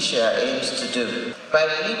Fiducia aims to do. By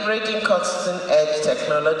leveraging cutting-edge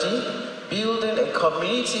technology, building a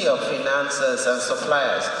community of financiers and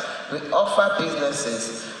suppliers, we offer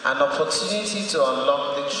businesses an opportunity to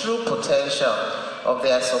unlock the true potential of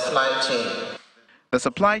their supply chain. The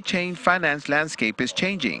supply chain finance landscape is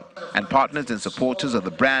changing, and partners and supporters of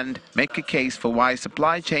the brand make a case for why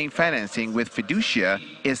supply chain financing with Fiducia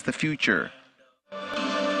is the future.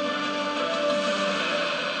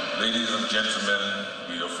 Ladies and gentlemen,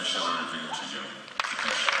 we officially reveal to you.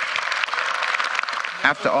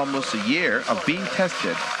 After almost a year of being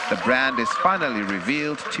tested, the brand is finally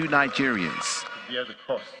revealed to Nigerians.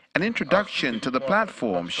 An introduction to the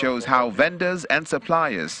platform shows how vendors and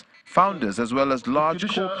suppliers, founders as well as large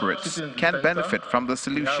corporates can benefit from the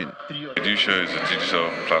solution. Fiducia is a digital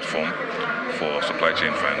platform for supply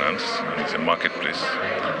chain finance, and it's a marketplace,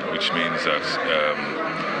 which means that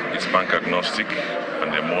it's bank agnostic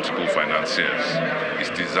and there are multiple financiers. It's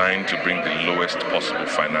designed to bring the lowest possible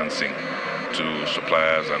financing to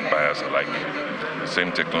suppliers and buyers alike. The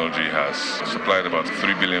same technology has supplied about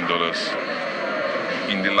 $3 billion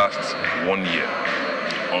in the last 1 year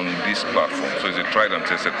on this platform. So it's a tried and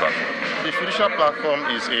tested platform. The Fiducia platform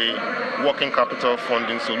is a working capital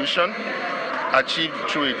funding solution achieved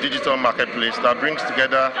through a digital marketplace that brings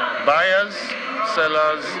together buyers,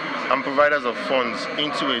 sellers, and providers of funds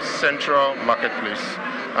into a central marketplace.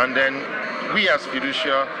 And then we as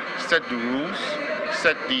Fiducia set the rules,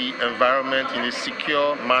 set the environment in a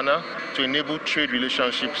secure manner to enable trade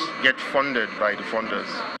relationships get funded by the funders.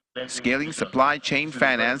 Scaling supply chain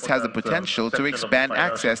finance has the potential to expand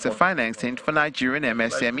access to financing for Nigerian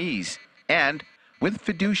MSMEs. And with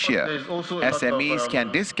Fiducia, SMEs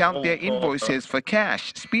can discount their invoices for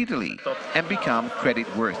cash speedily and become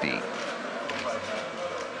credit-worthy.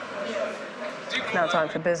 Now time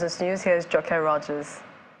for business news. Here's Joke Rogers.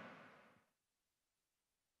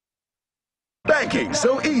 Banking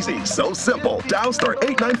so easy, so simple. Dial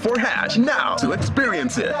 *894# now to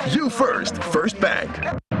experience it. You first, First Bank.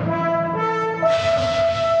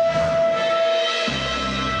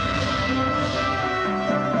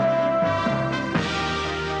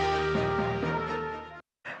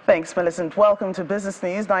 Thanks, Millicent. Welcome to Business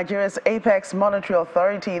News. Nigeria's apex monetary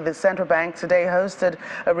authority, the central bank, today hosted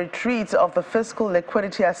a retreat of the Fiscal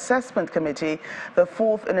Liquidity Assessment Committee, the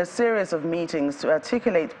fourth in a series of meetings to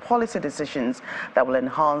articulate policy decisions that will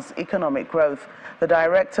enhance economic growth. The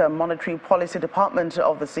Director, Monetary Policy Department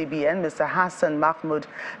of the CBN, Mr. Hassan Mahmoud,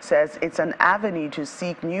 says it's an avenue to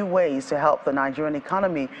seek new ways to help the Nigerian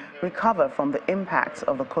economy recover from the impacts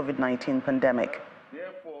of the COVID-19 pandemic.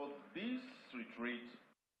 Therefore, this retreat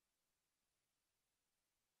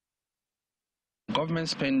government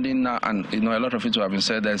spending now, and a lot of it will have been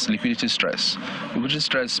said, there's liquidity stress. Liquidity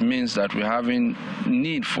stress means that we're having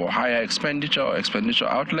need for higher expenditure or expenditure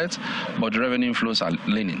outlets, but the revenue flows are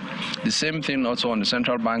leaning. The same thing also on the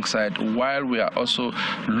central bank side. While we are also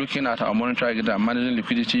looking at our monetary agenda and managing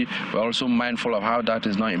liquidity, we're also mindful of how that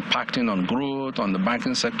is now impacting on growth, on the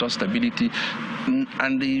banking sector stability.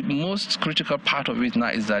 And the most critical part of it now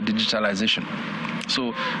is that digitalization.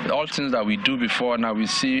 So all things that we do before, now we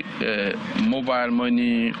see mobile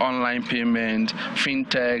money, online payment,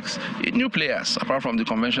 fintechs, new players, apart from the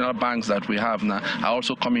conventional banks that we have now, are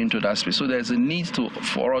also coming into that space. So there's a need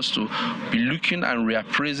for us to be looking and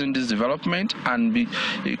reappraising this development and be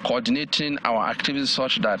coordinating our activities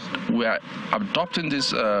such that we are adopting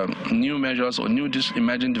these new measures or new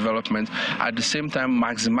emerging developments, at the same time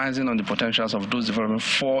maximizing on the potentials of those developments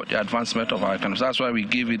for the advancement of our economy. So that's why we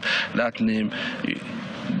give it that name,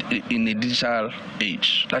 in a digital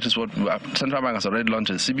age. That is what central bank has already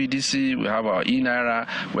launched. CBDC, we have our e-Naira,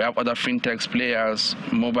 we have other fintechs, players,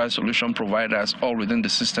 mobile solution providers, all within the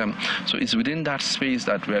system. So it's within that space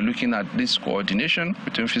that we are looking at this coordination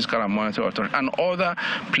between fiscal and monetary authority and other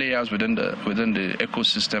players within the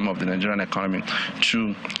ecosystem of the Nigerian economy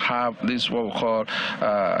to have this what we call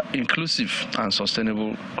inclusive and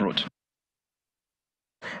sustainable growth.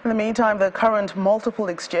 In the meantime, the current multiple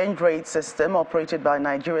exchange rate system operated by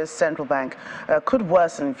Nigeria's central bank could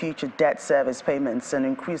worsen future debt service payments and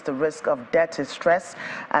increase the risk of debt distress,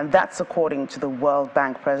 and that's according to the World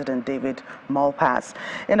Bank President David Malpass.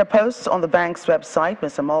 In a post on the bank's website,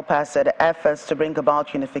 Mr. Malpass said efforts to bring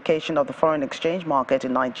about unification of the foreign exchange market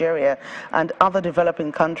in Nigeria and other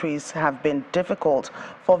developing countries have been difficult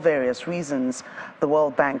for various reasons. The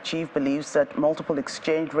World Bank chief believes that multiple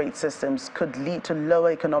exchange rate systems could lead to lower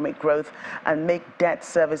economic growth and make debt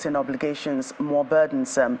servicing obligations more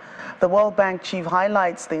burdensome. The World Bank chief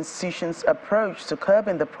highlights the institution's approach to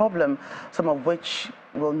curbing the problem, some of which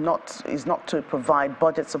is not to provide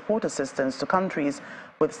budget support assistance to countries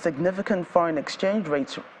with significant foreign exchange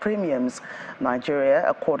rate premiums. Nigeria,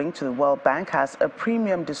 according to the World Bank, has a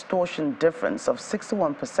premium distortion difference of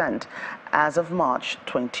 61% as of March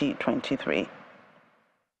 2023.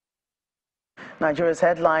 Nigeria's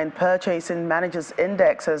headline Purchasing Managers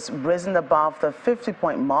Index has risen above the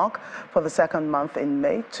 50-point mark for the second month in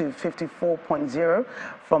May to 54.0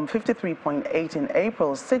 from 53.8 in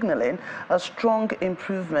April, signaling a strong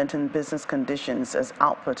improvement in business conditions as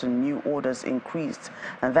output and new orders increased.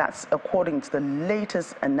 And that's according to the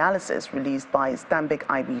latest analysis released by Stanbic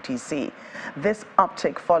IBTC. This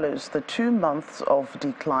uptick follows the 2 months of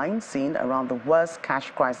decline seen around the worst cash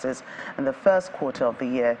crisis in the first quarter of the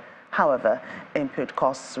year. However, input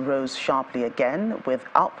costs rose sharply again, with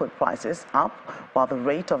output prices up, while the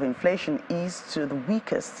rate of inflation eased to the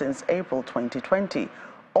weakest since April 2020.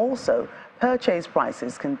 Also, purchase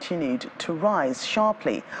prices continued to rise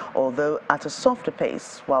sharply, although at a softer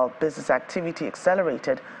pace, while business activity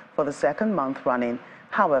accelerated for the second month running.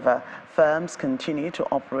 However, firms continue to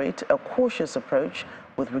operate a cautious approach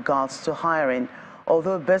with regards to hiring.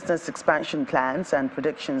 Although business expansion plans and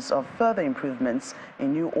predictions of further improvements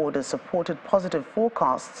in new orders supported positive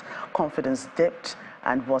forecasts, confidence dipped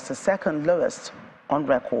and was the second lowest on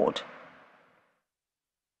record.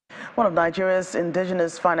 One of Nigeria's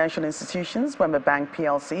indigenous financial institutions, Wema Bank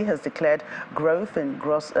PLC, has declared growth in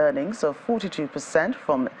gross earnings of 42%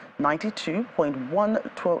 from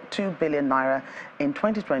 92.122 billion naira in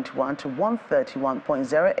 2021 to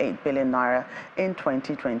 131.08 billion naira in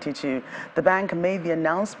 2022. The bank made the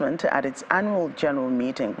announcement at its annual general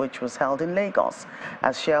meeting, which was held in Lagos,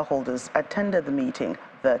 as shareholders attended the meeting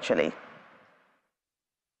virtually.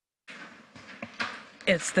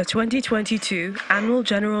 It's the 2022 annual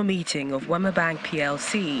general meeting of Wema Bank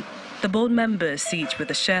PLC. The board members sit with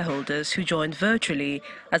the shareholders who joined virtually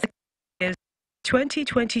as the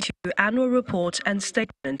 2022 annual report and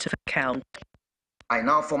statement of account. I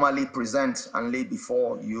now formally present and lay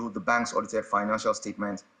before you the bank's audited financial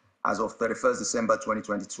statement as of 31st December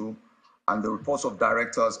 2022 and the reports of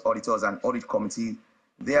directors, auditors, and audit committee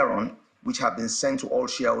thereon, which have been sent to all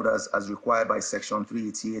shareholders as required by Section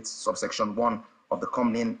 388, subsection 1 of the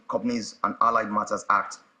Companies and Allied Matters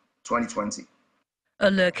Act 2020.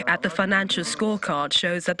 A look at the financial scorecard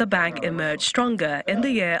shows that the bank emerged stronger in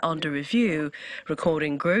the year under review,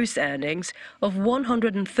 recording gross earnings of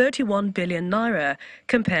 131 billion naira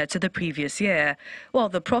compared to the previous year, while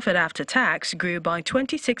the profit after tax grew by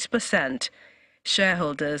 26%.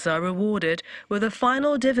 Shareholders are rewarded with a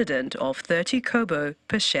final dividend of 30 kobo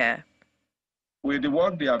per share. With the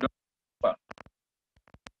work they have done,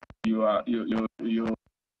 you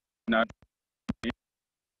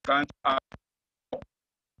can't add.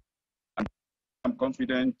 I'm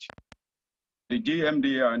confident the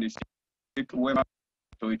GMD and the state Wema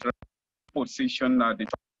to its position at the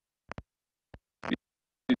top.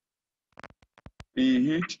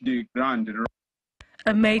 He hit the ground.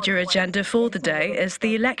 A major agenda for the day is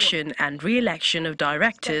the election and re-election of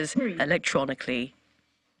directors electronically.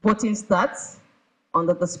 Voting starts on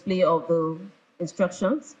the display of the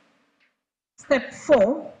instructions. Step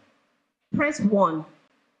 4, press 1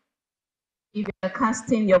 if you are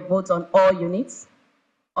casting your vote on all units.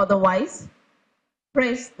 Otherwise,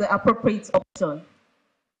 press the appropriate option.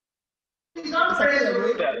 Don't press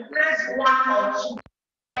 1 or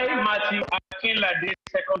 2. Matthew,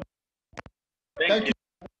 second. Thank you.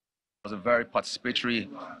 It was a very participatory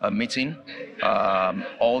meeting.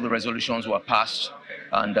 All the resolutions were passed,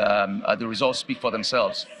 and the results speak for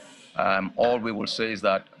themselves. All we will say is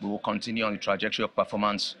that we will continue on the trajectory of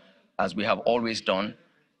performance as we have always done,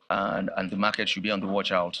 and the market should be on the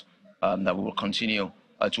watch out, that we will continue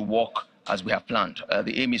to work as we have planned.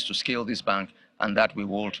 The aim is to scale this bank, and that we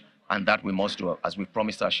will, and that we must do, as we've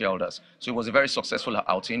promised our shareholders. So it was a very successful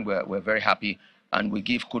outing. We're very happy, and we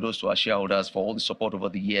give kudos to our shareholders for all the support over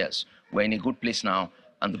the years. We're in a good place now,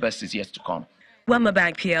 and the best is yet to come. Wema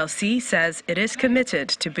Bank PLC says it is committed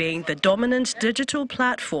to being the dominant digital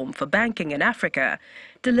platform for banking in Africa,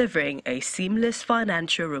 delivering a seamless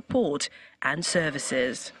financial report and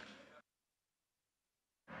services.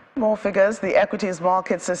 More figures. The equities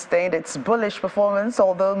market sustained its bullish performance,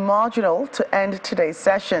 although marginal, to end today's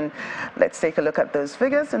session. Let's take a look at those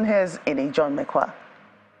figures, and here's Ini John Mekwa.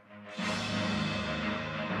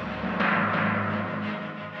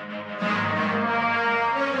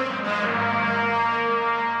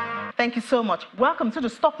 Thank you so much. Welcome to the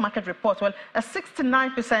stock market report. Well, a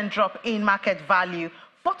 69% drop in market value,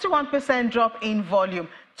 41% drop in volume,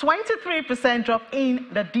 23% drop in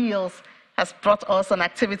the deals has brought us an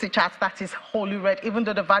activity chart that is wholly red, even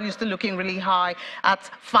though the value is still looking really high at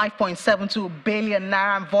 5.72 billion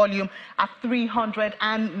naira and volume at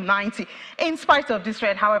 390. In spite of this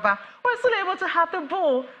red, however, we're still able to have the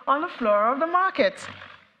bull on the floor of the market.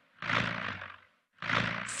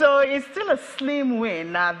 So it's still a slim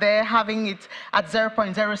win. They're having it at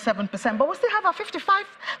 0.07%, but we still have a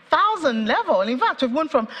 55,000 level. In fact, we've won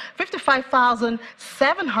from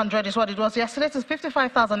 55,700 is what it was yesterday to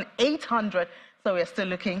 55,800. So we're still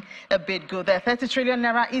looking a bit good there. 30 trillion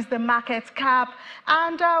naira is the market cap,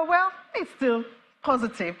 and well, it's still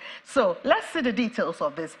positive. So let's see the details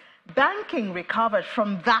of this. Banking recovered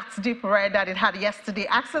from that deep red that it had yesterday.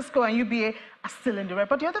 Accessco and UBA are still in the red,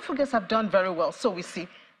 but the other figures have done very well. So we see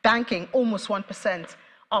banking almost 1%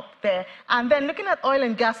 up there. And then looking at oil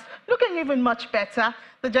and gas, looking even much better.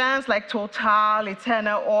 The giants like Total,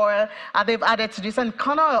 Eternal Oil, they've added to this. And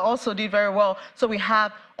Connor also did very well. So we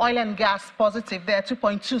have oil and gas positive there,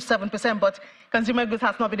 2.27%. But consumer goods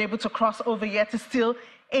has not been able to cross over yet. It's still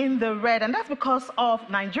in the red. And that's because of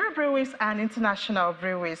Nigeria breweries and international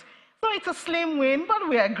breweries. So it's a slim win, but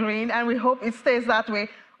we are green, and we hope it stays that way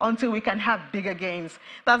until we can have bigger gains.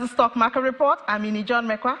 That's the stock market report. I'm Ini John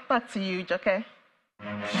Mekwa. Back to you, Joke.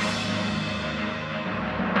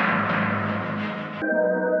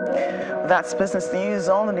 That's business news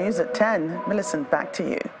on the news at 10. Millicent, back to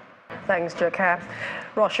you. Thanks, Joke.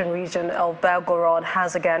 Russian region of Belgorod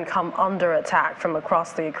has again come under attack from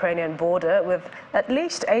across the Ukrainian border, with at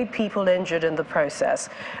least 8 people injured in the process.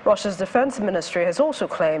 Russia's defense ministry has also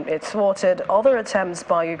claimed it thwarted other attempts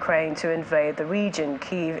by Ukraine to invade the region.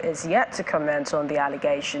 Kyiv is yet to comment on the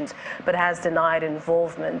allegations, but has denied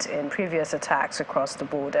involvement in previous attacks across the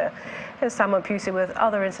border. Here's Samuel Pusey with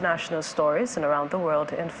other international stories and around the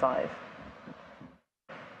world in 5.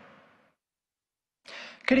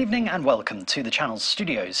 Good evening and welcome to the Channel's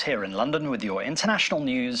studios here in London with your international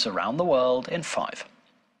news around the world in 5.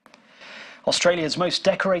 Australia's most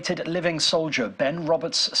decorated living soldier, Ben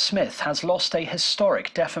Roberts-Smith, has lost a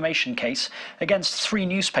historic defamation case against 3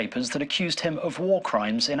 newspapers that accused him of war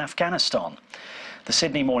crimes in Afghanistan. The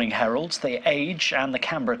Sydney Morning Herald, The Age and the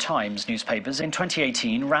Canberra Times newspapers in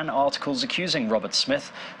 2018 ran articles accusing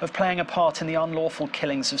Roberts-Smith of playing a part in the unlawful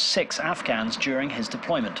killings of 6 Afghans during his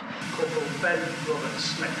deployment. Corporal Ben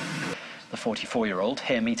Roberts-Smith. The 44-year-old,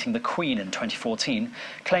 here meeting the Queen in 2014,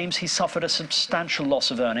 claims he suffered a substantial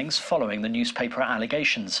loss of earnings following the newspaper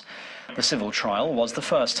allegations. The civil trial was the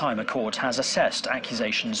first time a court has assessed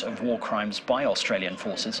accusations of war crimes by Australian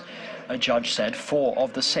forces. A judge said 4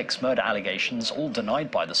 of the 6 murder allegations, all denied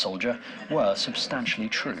by the soldier, were substantially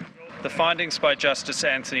true. The findings by Justice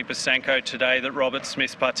Anthony Basenko today that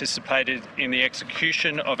Roberts-Smith participated in the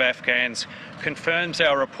execution of Afghans confirms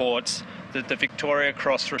our reports that the Victoria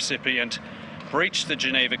Cross recipient breached the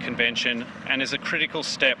Geneva Convention and is a critical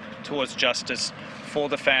step towards justice for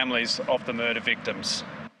the families of the murder victims.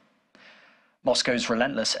 Moscow's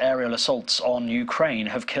relentless aerial assaults on Ukraine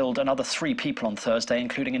have killed another 3 people on Thursday,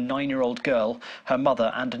 including a 9-year-old girl, her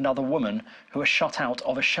mother and another woman who were shot out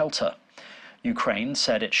of a shelter. Ukraine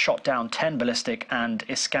said it shot down 10 ballistic and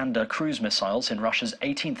Iskander cruise missiles in Russia's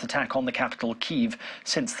 18th attack on the capital, Kyiv,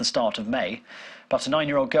 since the start of May. But a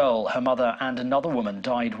 9-year-old girl, her mother and another woman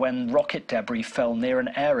died when rocket debris fell near an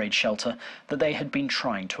air raid shelter that they had been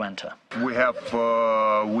trying to enter. We have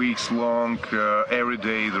weeks long, every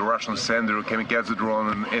day, the Russians send their kamikaze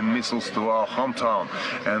drone and missiles to our hometown,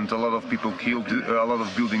 and a lot of people killed, a lot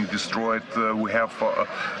of buildings destroyed. We have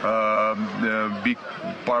a big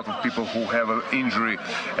part of people who have an injury,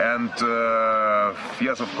 and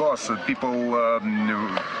yes, of course, people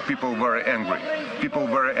very angry. People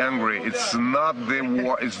very angry. It's not the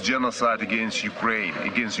war, it's genocide against Ukraine,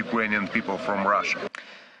 against Ukrainian people from Russia.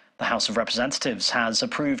 The House of Representatives has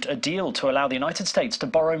approved a deal to allow the United States to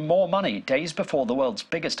borrow more money days before the world's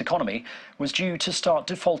biggest economy was due to start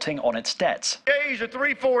defaulting on its debts. The yeas are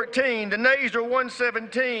 314, the nays are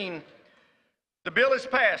 117. The bill is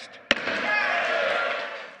passed.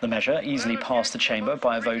 The measure easily passed the chamber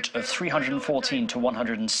by a vote of 314 to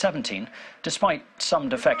 117, despite some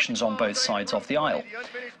defections on both sides of the aisle.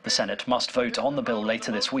 The Senate must vote on the bill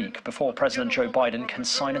later this week before President Joe Biden can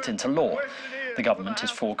sign it into law. The government is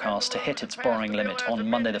forecast to hit its borrowing limit on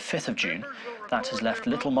Monday the 5th of June. That has left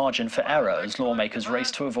little margin for error as lawmakers race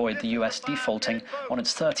to avoid the US defaulting on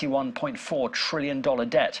its $31.4 trillion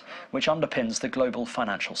debt, which underpins the global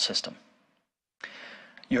financial system.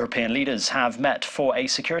 European leaders have met for a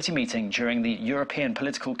security meeting during the European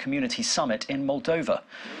Political Community Summit in Moldova.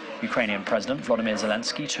 Ukrainian President Volodymyr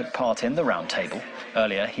Zelensky took part in the roundtable.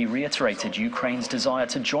 Earlier, he reiterated Ukraine's desire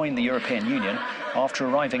to join the European Union after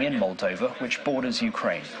arriving in Moldova, which borders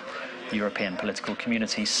Ukraine. The European Political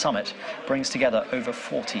Community Summit brings together over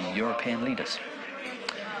 40 European leaders.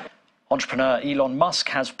 Entrepreneur Elon Musk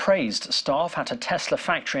has praised staff at a Tesla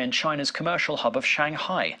factory in China's commercial hub of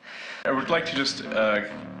Shanghai. I would like to just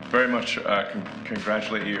very much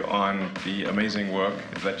congratulate you on the amazing work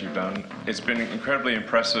that you've done. It's been incredibly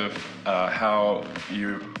impressive how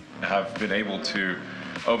you have been able to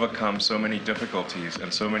overcome so many difficulties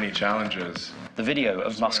and so many challenges. The video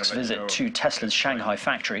of Musk's visit to Tesla's Shanghai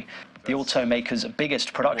factory, the automaker's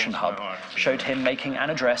biggest production hub, showed him making an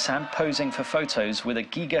address and posing for photos with a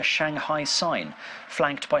Giga Shanghai sign,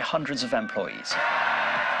 flanked by hundreds of employees.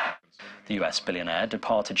 The US billionaire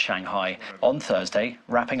departed Shanghai on Thursday,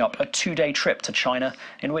 wrapping up a two-day trip to China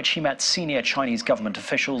in which he met senior Chinese government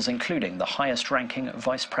officials, including the highest-ranking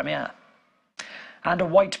vice premier. And a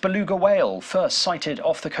white beluga whale, first sighted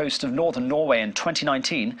off the coast of northern Norway in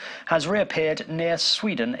 2019, has reappeared near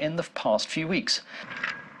Sweden in the past few weeks.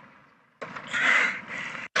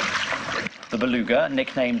 The beluga,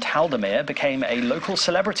 nicknamed Haldemir, became a local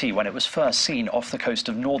celebrity when it was first seen off the coast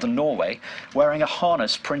of northern Norway, wearing a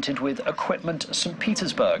harness printed with Equipment St.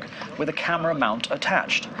 Petersburg, with a camera mount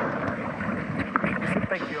attached.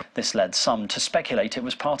 This led some to speculate it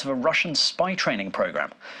was part of a Russian spy training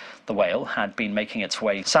program. The whale had been making its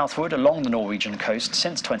way southward along the Norwegian coast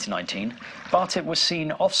since 2019, but it was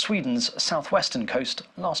seen off Sweden's southwestern coast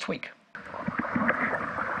last week.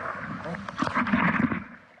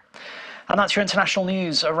 And that's your international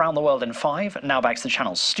news around the world in 5. Now back to the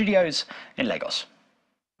Channel's studios in Lagos.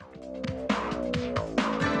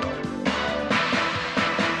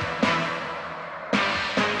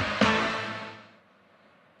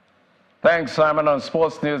 Thanks, Simon. On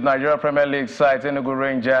sports news, Nigeria Premier League side Enugu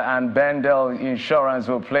Ranger and Bendel Insurance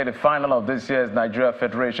will play the final of this year's Nigeria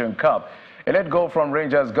Federation Cup. A late goal from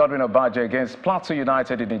Rangers' Godwin Obaje against Plateau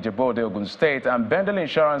United in Ijebu-Ode, Ogun State, and Bendel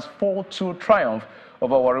Insurance 4-2 triumph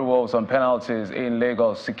over Warri Wolves on penalties in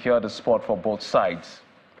Lagos secured the spot for both sides.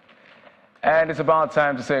 And it's about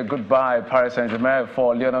time to say goodbye, Paris Saint-Germain,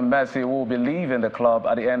 for Lionel Messi, who will be leaving the club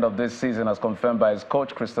at the end of this season, as confirmed by his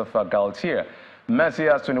coach, Christopher Galtier.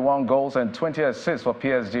 Messi has 21 goals and 20 assists for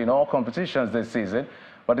PSG in all competitions this season,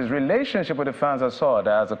 but his relationship with the fans has soured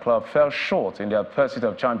as the club fell short in their pursuit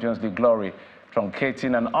of Champions League glory,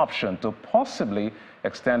 truncating an option to possibly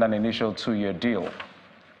extend an initial 2-year deal.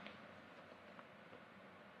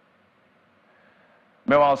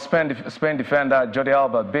 Meanwhile, Spain defender Jordi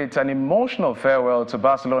Alba bid an emotional farewell to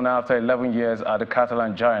Barcelona after 11 years at the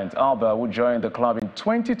Catalan giant. Alba, who joined the club in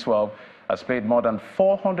 2012, has played more than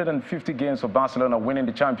 450 games for Barcelona, winning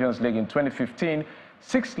the Champions League in 2015,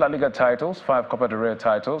 6 La Liga titles, 5 Copa del Rey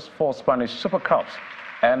titles, 4 Spanish Super Cups,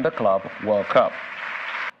 and the Club World Cup.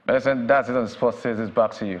 That's it on Sports Days.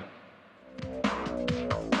 Back to you.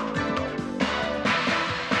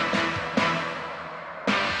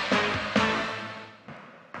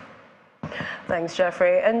 Thanks,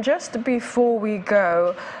 Jeffrey. And just before we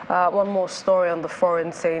go, one more story on the foreign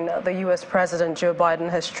scene. The U.S. President Joe Biden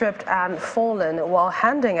has tripped and fallen while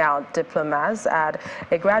handing out diplomas at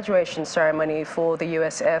a graduation ceremony for the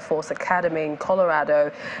U.S. Air Force Academy in Colorado.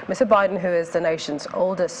 Mr. Biden, who is the nation's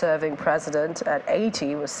oldest serving president at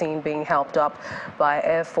 80, was seen being helped up by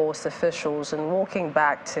Air Force officials and walking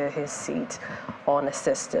back to his seat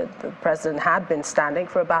unassisted. The president had been standing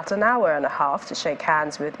for about an hour and a half to shake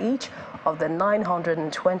hands with each of the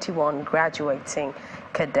 921 graduating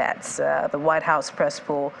cadets. The White House press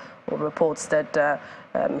pool reports that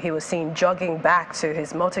he was seen jogging back to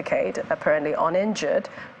his motorcade, apparently uninjured,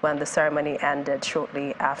 when the ceremony ended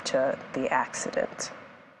shortly after the accident.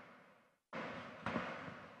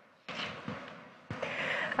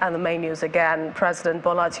 And the main news again, President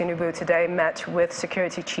Bola Tinubu today met with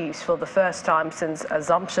security chiefs for the first time since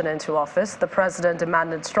assumption into office. The president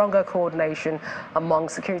demanded stronger coordination among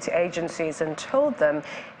security agencies and told them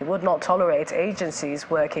he would not tolerate agencies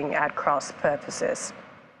working at cross purposes.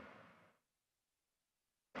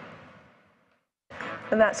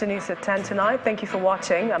 And that's the news at 10 tonight. Thank you for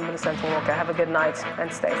watching. I'm Millicent Walker. Have a good night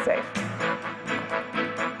and stay safe.